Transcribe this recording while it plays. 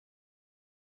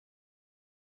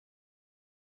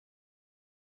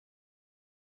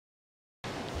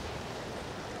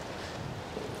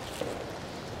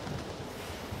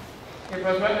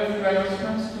brethren, a few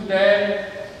announcements. Today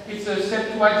it's a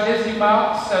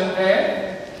Septuagesima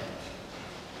Sunday.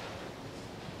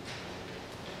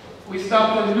 We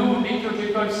start a new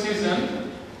liturgical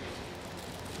season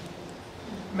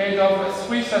made of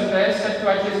 3 Sundays,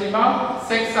 Septuagesima,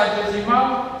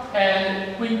 Sexagesima,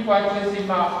 and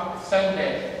Quinquagesima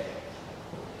Sunday.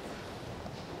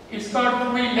 It's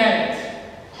called Pre-Lent,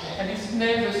 and the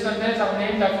Sundays are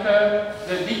named after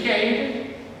the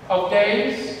decade of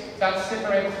days that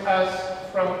separate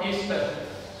us from Easter.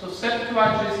 So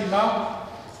Septuagesima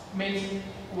means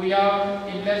we are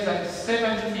in less than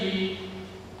 70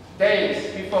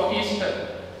 days before Easter.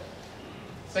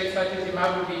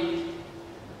 Sexagesima will be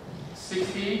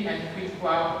 60 and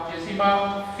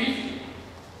Quinquagesima 50,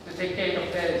 the decade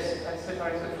of days that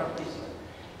separates us from Easter.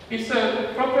 It's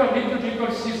a proper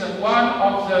liturgical season, one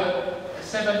of the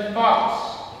 7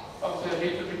 parts of the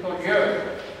liturgical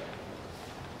year.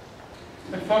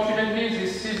 Unfortunately,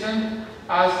 this season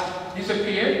has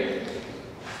disappeared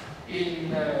in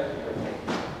the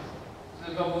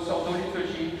Novus Ordo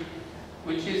liturgy,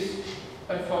 which is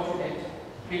unfortunate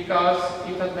because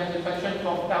it has been the fashion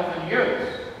for 1,000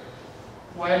 years.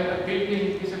 When a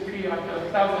building disappears after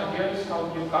 1,000 years, how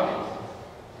do you call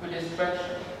it? A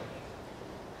destruction.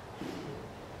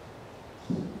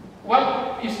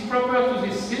 What is proper to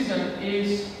this season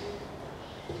is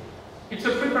it's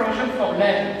a preparation for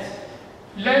Lent.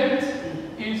 Lent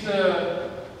is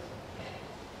a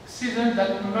season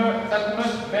that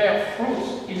must bear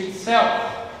fruit in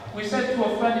itself. We said too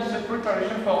often it's a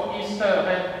preparation for Easter,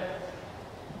 and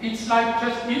it's like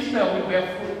just Easter will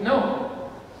bear fruit. No.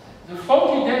 The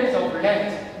 40 days of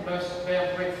Lent must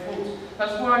bear great fruit.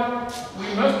 That's why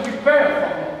we must prepare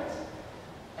for Lent.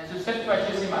 And the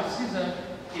Septuagesima season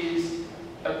is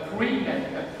a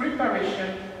pre-Lent, a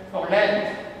preparation for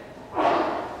Lent.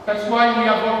 That's why we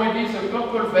have already the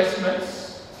purple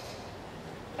vestments.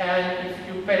 And if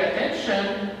you pay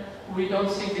attention, we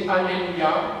don't sing the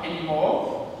Alleluia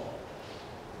anymore.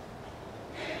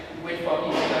 We wait for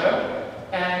Easter.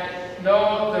 And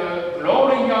now the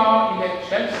Gloria in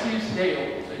Excelsis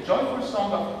Deo, the joyful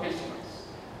song of Christmas.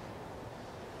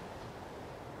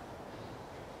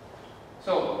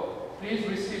 So, please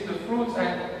receive the fruits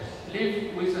and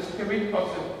live with the spirit of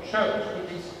the church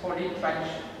in this holy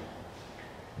tradition.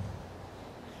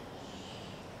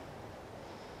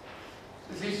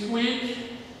 This week,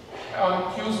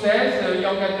 on Tuesday, the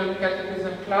Young Adult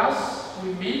Catechism class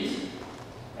will meet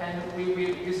and we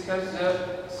will discuss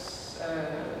the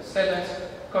 7th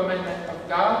commandment of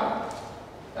God,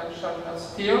 thou shalt not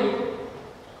steal,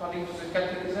 according to the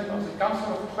Catechism of the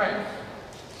Council of Trent.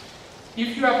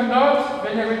 If you have not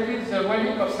venerated the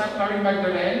relic of Saint Mary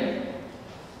Magdalene,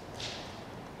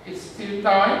 it's still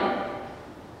time.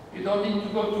 You don't need to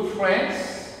go to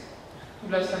France,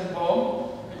 to La Sainte-Baume.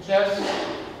 Just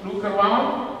look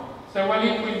around. The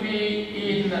relic will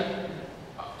be in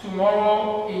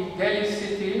tomorrow in Delhi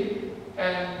City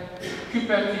and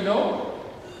Cupertino.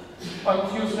 On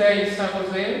Tuesday in San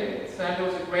Jose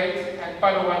the Great and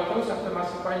Palo Alto, St.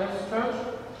 Thomas Aquinas Church.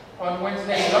 On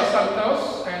Wednesday in Los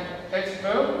Altos and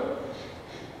Pittsburgh.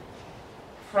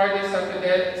 Friday,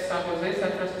 Saturday, San Jose,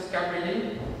 St. Francis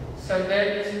Cabrini.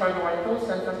 Sunday is Palo Alto,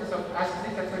 St. Francis of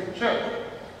Assisi Catholic Church.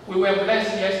 We were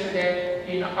blessed yesterday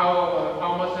in our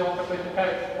Mother of the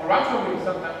Oratory in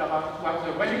Santa Clara to have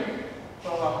the relic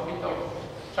for our little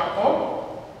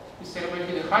chapel. We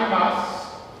celebrated the High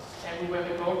Mass and we were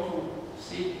able to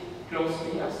see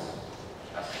closely, as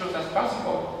close as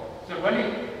possible, the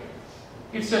relic.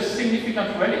 It's a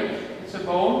significant relic. It's a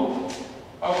bone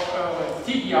of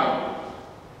tibia,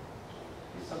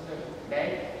 it's of the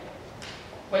leg.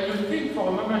 When you think for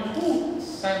a moment who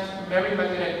Saint Mary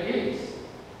Magdalene is,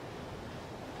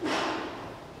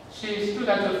 she stood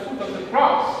at the foot of the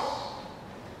cross.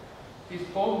 This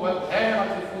bone was there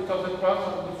at the foot of the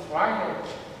cross on Good Friday.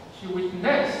 She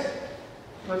witnessed,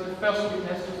 she was the first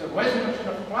witness to the resurrection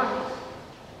of Christ.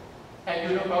 And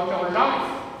you know about her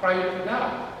life prior to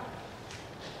that.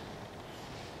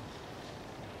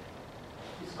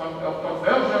 It's called her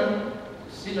conversion,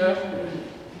 sinner,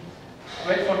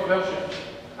 great conversion.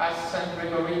 As Saint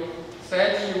Gregory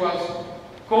said, she was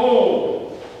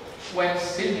cold when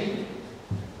sinning,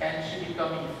 and she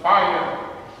became fire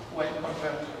when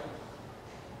converted.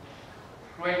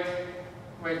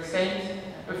 Great saint,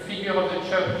 a figure of the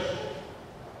church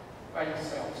by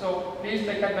herself. So please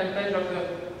take advantage of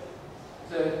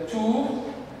the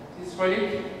tour, this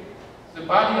relic. The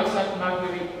body of Saint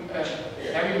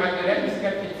Mary Magdalene is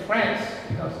kept in France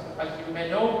because, as you may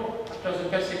know, after the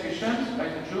persecutions by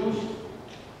the Jews,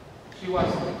 she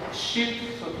was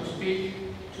shipped, so to speak,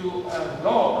 to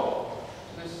Moreau,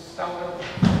 the southern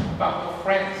part of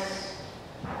France.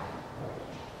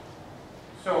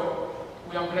 So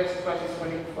we are blessed to have this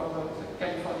relic for the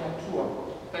California tour.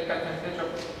 Take advantage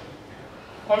of it.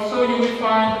 Also, you will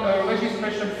find a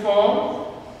registration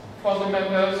form for the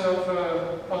members of,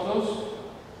 for those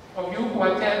of you who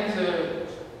attend the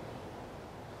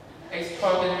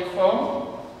extraordinary form.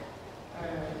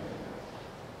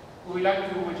 We would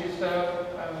like to register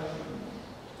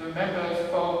the members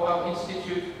for our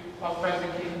Institute of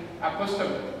Benedictine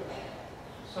Apostolate.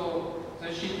 So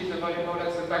the sheet is available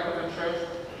at the back of the church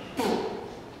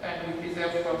and will be there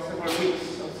for several weeks.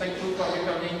 So thank you for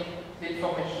returning the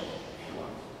information.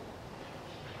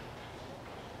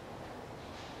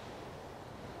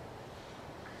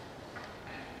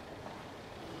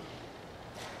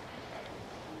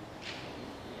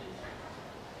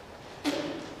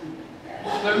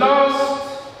 The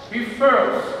last be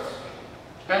first,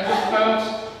 and the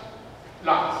first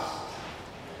last.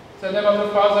 In the name of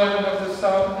the Father, and of the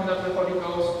Son, and of the Holy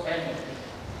Ghost. Amen.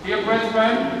 Dear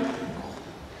brethren,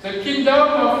 the kingdom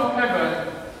of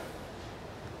heaven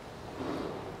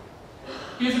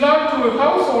is like to a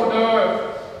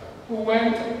householder who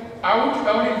went out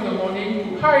early in the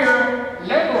morning to hire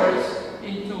laborers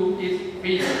into his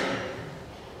vineyard.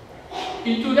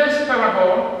 In today's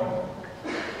parable,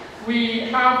 we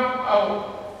have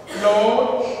our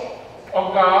Lord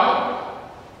or God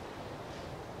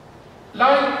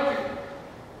like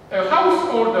a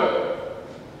householder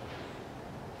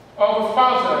or a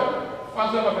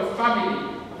father of a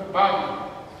family, of a body.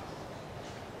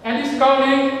 And he's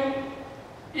calling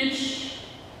each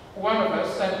one of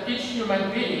us and each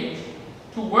human being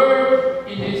to work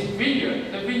in his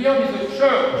vineyard. The vineyard is a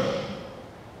church.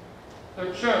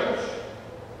 The church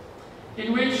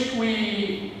in which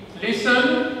we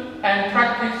listen and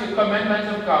practice the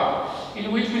commandments of God,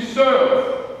 in which we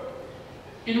serve,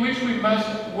 in which we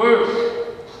must work.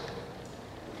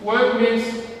 Work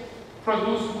means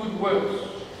produce good works,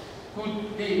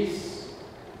 good deeds.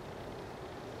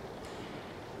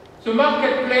 The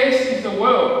marketplace is the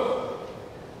world.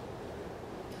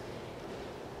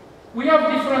 We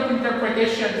have different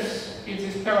interpretations in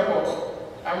this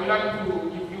parable. I would like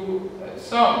to give you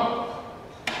some.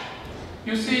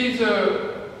 You see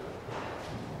the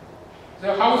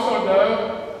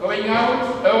householder going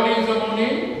out early in the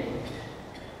morning,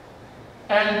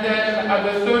 and then at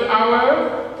the 3rd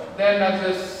hour, then at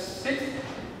the 6th,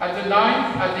 at the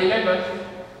 9th, at the 11th.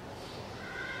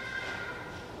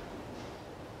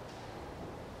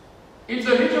 In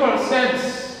the literal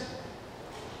sense,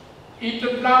 it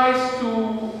applies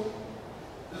to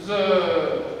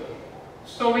the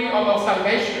story of our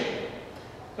salvation.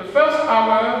 The first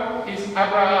hour is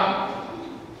Abraham.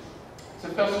 The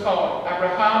first call.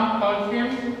 Abraham called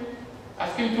him,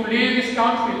 asked him to leave his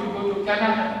country to go to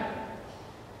Canaan,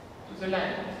 to the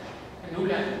land, a new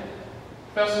land.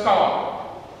 First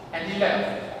call, and he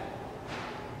left.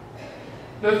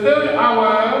 The 3rd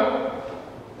hour,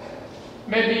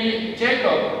 maybe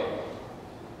Jacob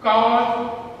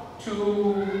called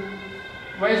to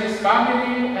raise his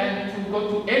family and to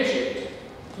go to Egypt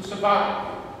to survive.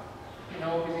 You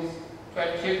know, with his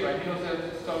 12 children. You know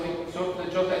the story,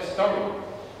 the Joseph story.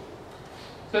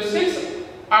 The 6th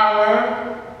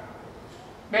hour,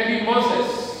 maybe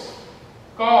Moses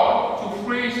called to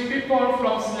free his people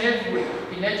from slavery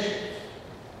in Egypt,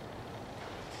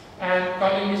 and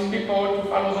calling his people to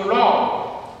follow the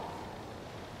law.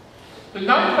 The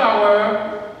 9th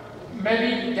hour,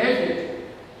 maybe David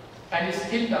and his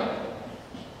kingdom,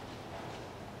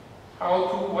 how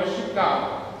to worship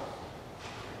God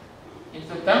in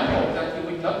the temple that he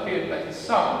would not build but his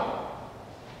son.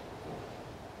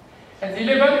 And the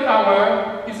 11th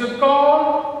hour is a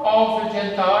call of the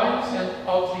Gentiles and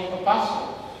of the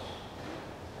apostles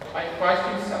by Christ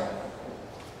himself.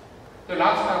 The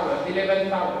last hour, the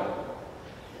 11th hour.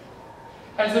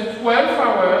 And the 12th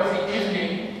hour, the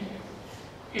evening,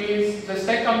 is the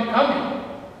second coming,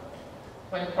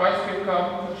 when Christ will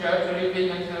come to judge the living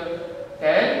and the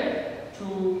dead,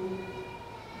 to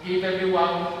give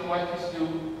everyone what is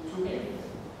due to him.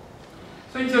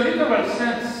 So in the literal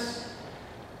sense,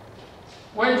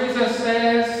 when Jesus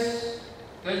says,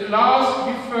 the last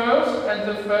be first and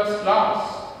the first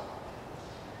last,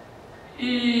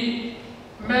 he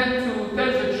meant to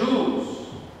tell the Jews,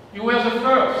 you were the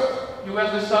first, you were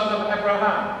the sons of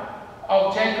Abraham,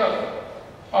 of Jacob,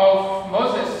 of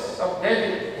Moses, of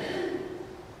David.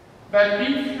 But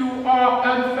if you are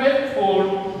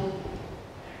unfaithful,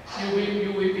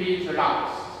 you will be the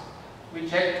last,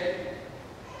 rejected.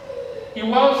 He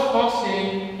was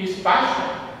forcing his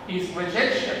passion, his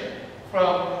rejection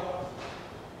from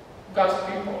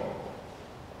God's people.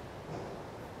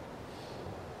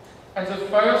 And the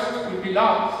first will be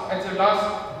last, and the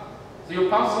last, the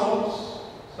apostles,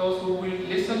 those who will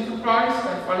listen to Christ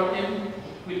and follow him,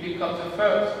 will become the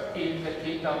first in the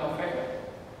kingdom of heaven.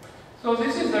 So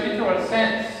this is the literal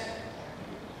sense.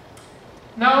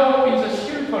 Now, in the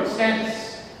spiritual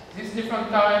sense, these different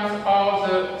times are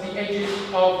the ages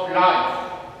of life.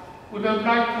 Will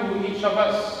apply to each of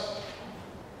us.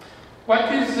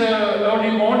 What is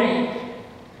early morning?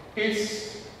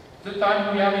 It's the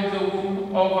time we are in the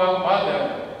womb of our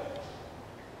mother.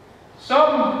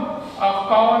 Some are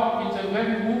called in the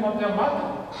very womb of their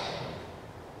mother.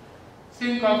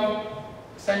 Think of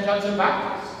St. John the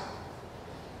Baptist.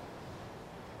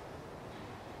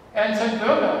 And St.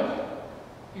 Bernard,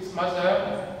 his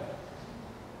mother,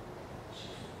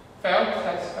 felt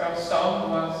that her son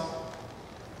was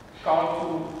called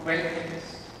to great things.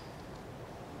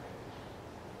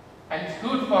 And it's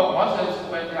good for mothers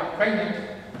when they are pregnant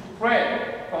to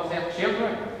pray for their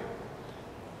children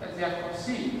that they are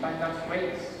conceived by God's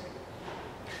grace.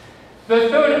 The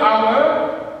third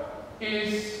hour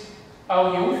is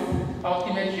our youth, our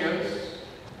teenage years.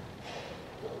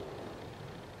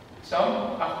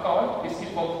 Some are called, receive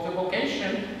the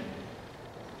vocation,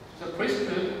 the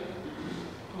priesthood,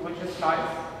 to religious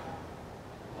life.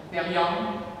 They are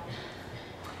young.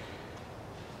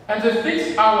 And the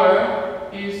fifth hour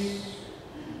is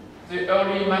the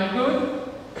early manhood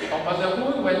or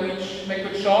motherhood, when we make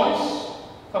a choice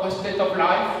for a state of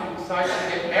life. We decide to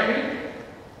get married.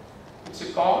 It's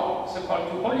a call to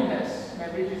holiness.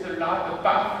 Marriage is a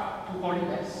path to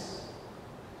holiness.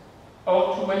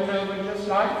 Or to enter religious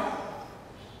life,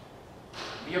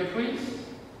 be a priest,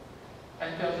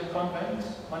 enter the convent,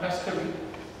 monastery.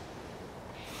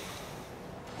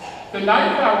 The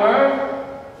ninth hour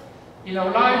in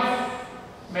our life,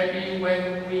 maybe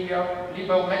when we live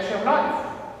our mature life,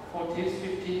 40s,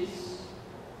 50s,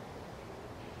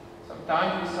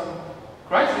 sometimes with some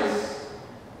crisis,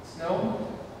 it's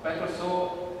known, but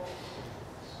also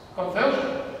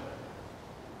conversion.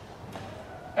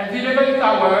 And the 11th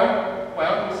hour,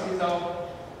 well, this is our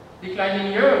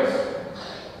declining years,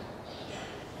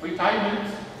 retirement,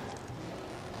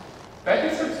 but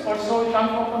it's also a time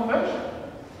for conversion.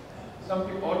 Some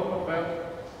people convert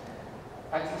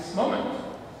at this moment.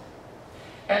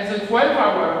 And the 12th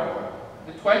hour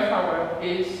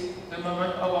is the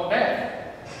moment of our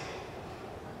death,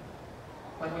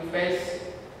 when we face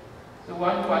the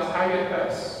one who has hired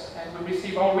us and we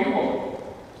receive our reward.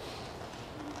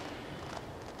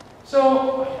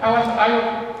 So,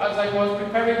 as I was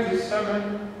preparing this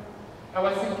sermon, I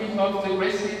was thinking of the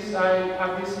graces I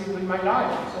have received in my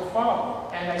life so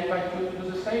far, and I invite you to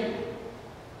do the same.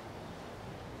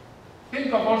 Think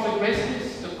of all the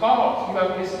graces, the calls you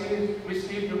have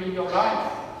received during your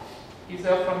life,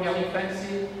 either from your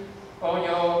infancy or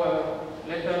your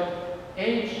later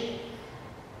age.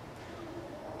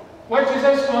 What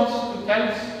Jesus wants to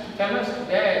tell us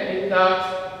today is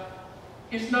that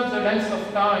it's not the length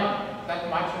of time that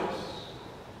matters.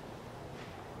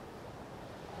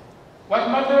 What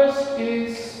matters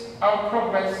is our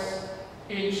progress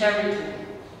in charity,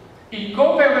 in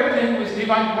cooperating with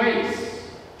divine grace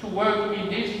to work in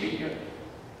this period.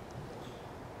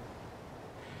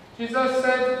 Jesus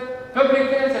said,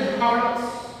 publicans and harlots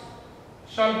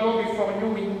shall go before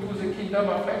you into the kingdom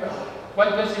of heaven.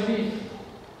 What does it mean?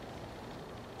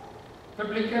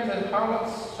 Publicans and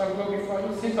harlots shall go before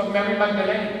you. Think of Mary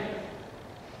Magdalene.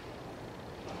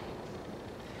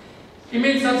 It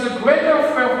means that the greater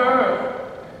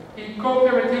fervor in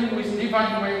cooperating with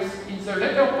divine grace in the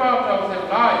later part of their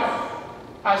life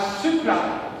has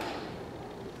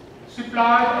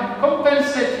supplied and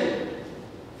compensated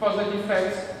for the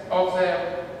defects of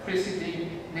their preceding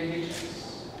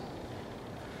negligence.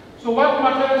 So what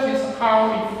matters is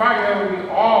how in fire we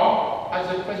are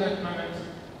at the present moment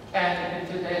and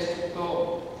in the days to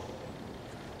go.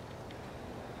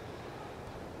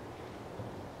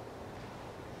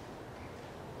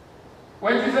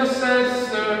 When Jesus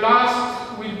says the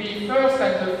last will be first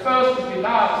and the first will be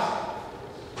last,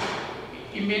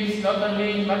 it means not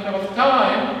only in matter of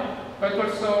time, but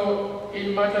also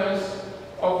in matters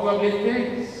of worldly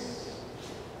things.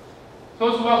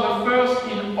 Those who are the first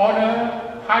in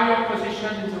honor, higher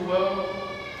position in the world,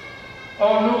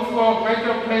 or look for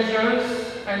greater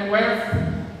pleasures and wealth,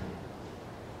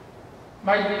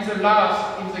 might be the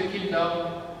last in the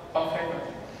kingdom of heaven,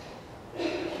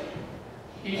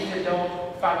 if they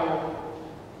don't follow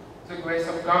the grace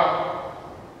of God.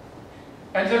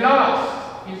 And the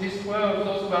last in this world,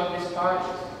 those who are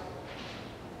despised,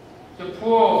 the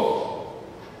poor,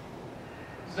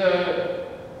 the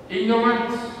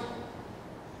ignorant,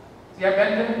 the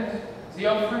abandoned,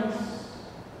 the orphans,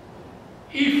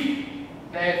 if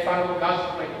they follow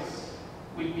God's grace,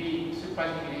 will be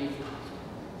surprisingly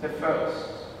the first.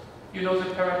 You know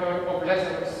the parable of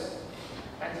Lazarus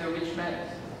and the rich man.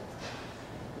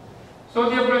 So,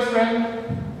 dear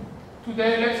brethren,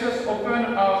 today let us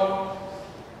open our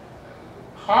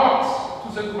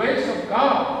hearts to the grace of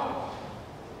God,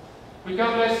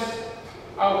 regardless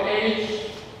our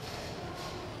age.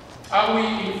 Are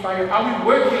we in fire? Are we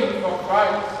working for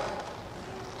Christ?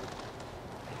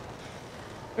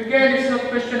 Again, it's not a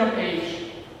question of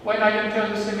age. When I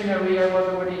entered the seminary, I was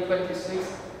already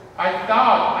 26. I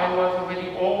thought I was already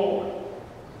old.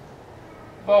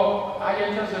 But I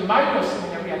entered the minor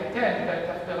seminary at 10,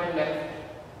 but after I left.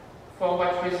 For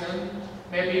what reason?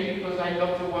 Maybe because I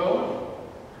love the world.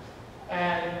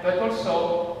 But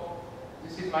also,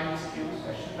 this is my excuse.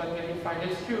 I should not really find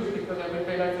excuse because I will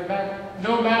realize the man.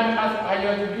 No man has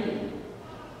hired me.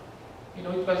 You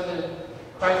know, it was a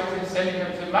crisis in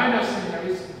seminary. The minor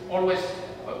seminaries always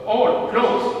all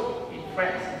closed in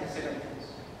France in the 70s.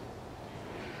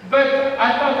 But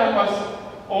I thought I was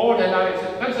old and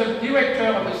but the director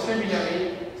of the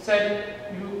seminary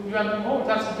said, you are not old,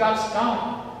 that's God's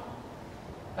time.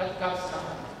 That's God's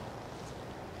time.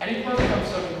 And it was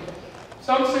consoling.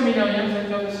 Some seminarians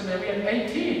entered the seminary at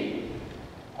 18,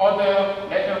 other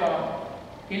later on.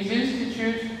 In the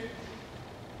institute,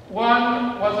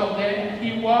 one was ordained,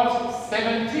 he was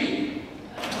 17.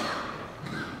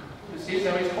 You see,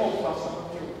 there is hope for some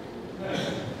of you.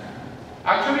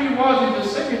 Actually, he was in the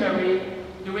seminary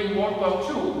during World War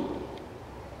II.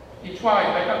 He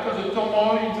tried, but after the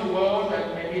turmoil in the world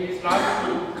and maybe in his life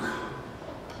too.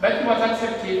 But he was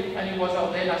accepted and he was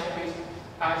ordained as priest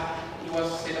as he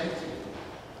was 70.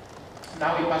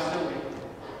 Now he passed away.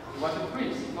 He was a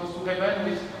priest. He goes to heaven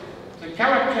with the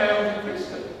character of the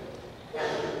priesthood.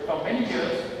 And for many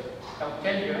years, about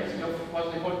 10 years, he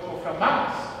was able to offer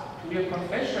mass, to hear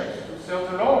confessions, to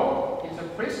serve the Lord in the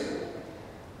priesthood.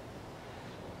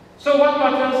 So what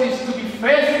matters is to be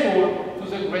faithful to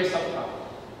the grace of God.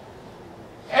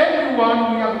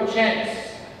 Everyone, we have a chance.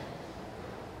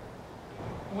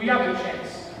 We have a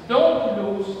chance.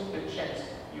 Don't lose the chance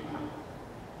you have.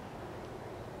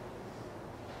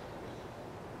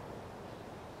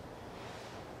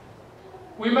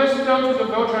 We must turn to the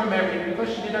Virgin Mary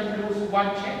because she didn't lose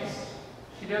one chance.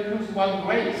 She didn't lose one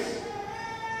grace.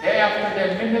 Day after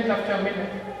day, minute after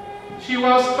minute. She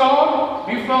was called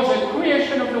before the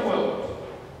creation of the world.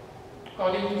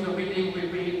 According to the reading we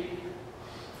read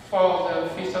for the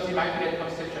Feast of the Immaculate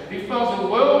Conception. Before the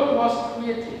world was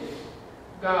created,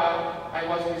 I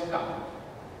was with God.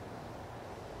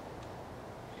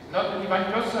 She's not a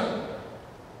divine person,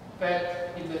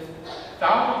 but in the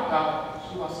thought of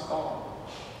God, she was called.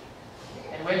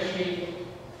 And when she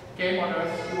came on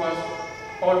earth, she was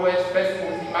always faithful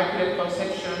to the Immaculate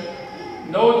Conception,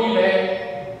 no delay.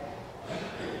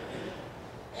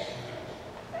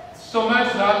 So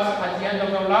much that at the end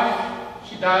of her life,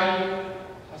 she died,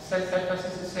 as Saint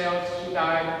Francis says, she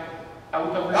died out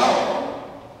of love,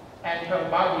 and her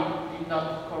body did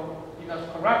not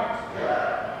corrupt.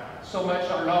 So much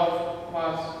her love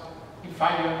was in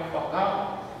fire for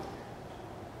God.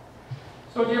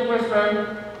 So, dear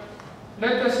brethren,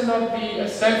 let us not be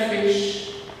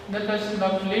selfish, let us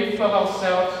not live for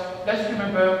ourselves. Let's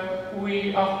remember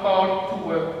we are called to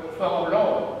work for our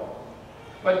Lord.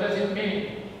 What does it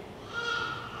mean?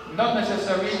 Not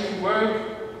necessarily to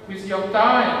work with your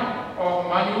time or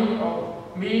money or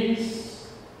means,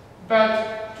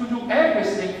 but to do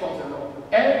everything for the Lord.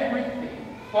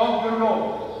 Everything for the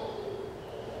Lord.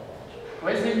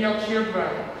 Raising your children,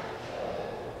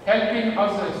 helping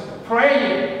others,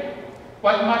 praying.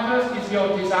 What matters is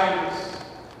your desires.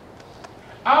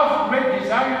 I have great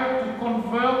desire to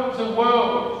convert the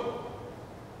world.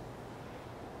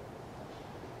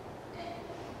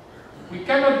 We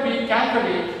cannot be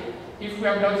Catholic if we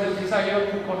have not the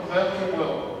desire to convert the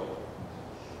world.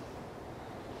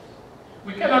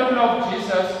 We cannot love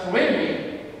Jesus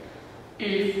really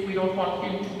if we don't want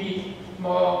him to be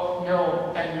more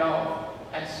known and loved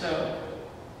and served.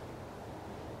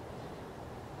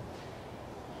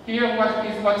 Here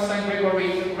what St.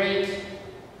 Gregory the Great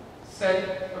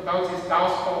said about his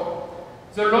gospel.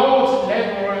 The Lord's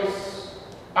laborers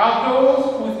are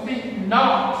those who think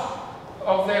not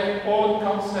of their own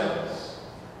concerns,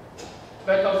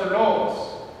 but of the Lord's.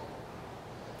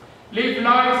 Live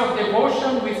lives of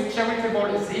devotion with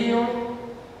charitable zeal,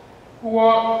 who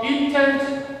are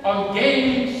intent on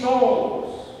gaining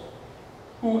souls,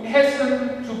 who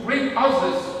hasten to bring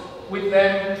others with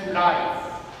them to life.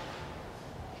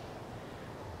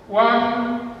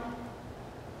 One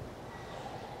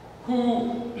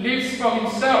who lives for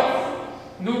himself,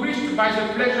 nourished by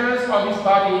the pleasures of his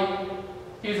body,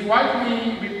 is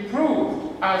rightly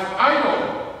reproved as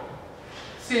idle,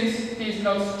 since he is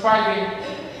not striving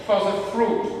for the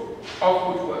fruit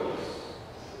of good works.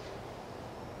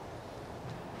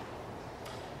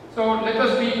 So let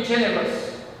us be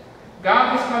generous.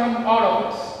 God is calling all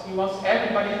of us. He wants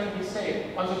everybody to be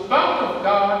saved. On the part of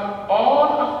God, all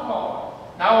are called.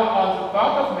 Now on the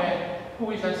part of man,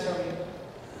 who is answering?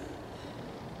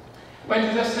 When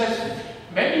Jesus says,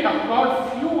 many are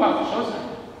called, few are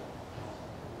chosen,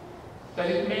 does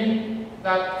it mean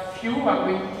that few are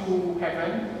going to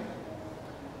heaven?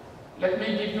 Let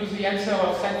me give you the answer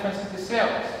of St. Francis de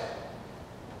Sales.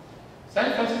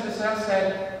 St. Francis de Sales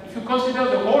said, if you consider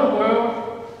the whole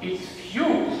world, it's few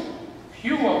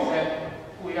of them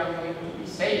who are going to be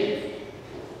saved.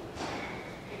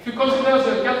 If you consider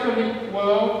the Catholic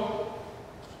world,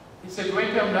 it's a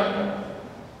greater number.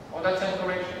 Well, that's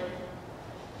encouraging.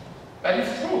 But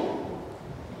it's true,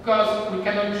 because we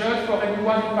cannot judge for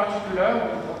anyone in particular.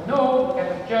 We don't know, we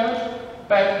cannot judge,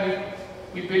 but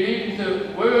we believe in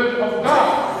the Word of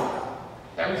God.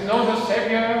 There is no other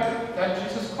Savior than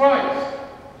Jesus Christ.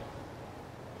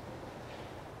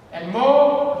 And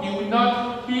more, he will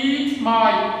not eat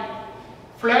my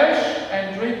flesh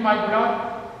and drink my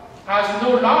blood, has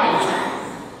no life.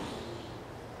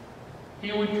 He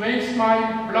who drinks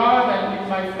my blood and eats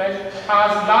my flesh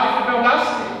has life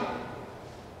everlasting.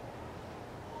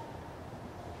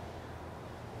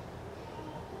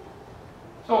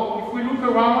 So, if we look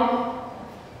around,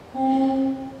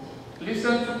 who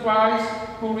listened to Christ,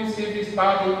 who received his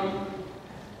body,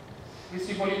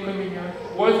 received Holy Communion,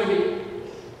 worthily,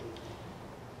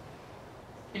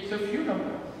 it's a few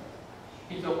number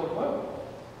in the whole world.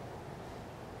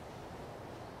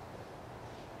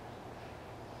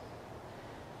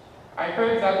 I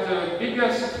heard that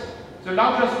the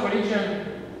largest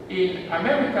religion in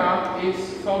America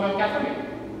is former Catholic.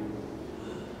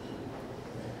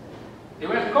 They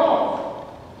were called.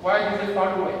 Why did they fall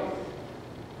away?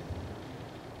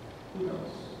 Who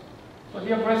knows? So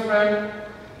dear brethren,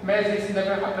 may this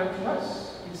never happen to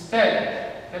us.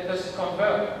 Instead, let us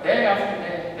convert day after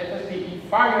day. Let us be in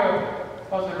fire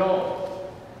for the Lord.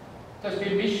 Let us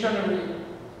be missionary.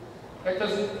 Let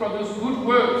us produce good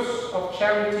works of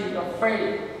charity, of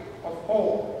faith, of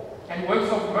hope, and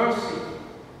works of mercy,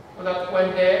 so that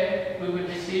one day we will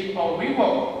receive our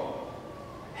reward.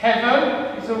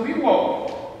 Heaven is a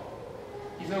reward.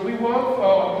 It's a reward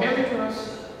for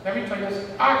meritorious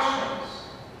actions.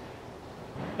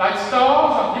 Like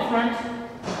stars are different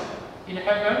in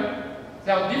heaven,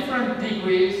 there are different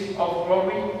degrees of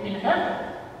glory in heaven.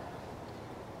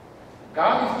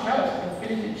 God is just,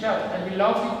 infinitely just, and he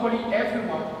loves equally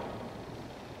everyone.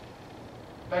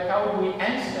 But how do we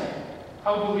answer?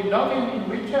 How do we love him in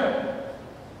return?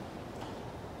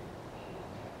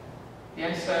 The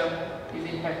answer is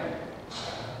in heaven.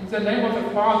 In the name of the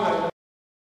Father,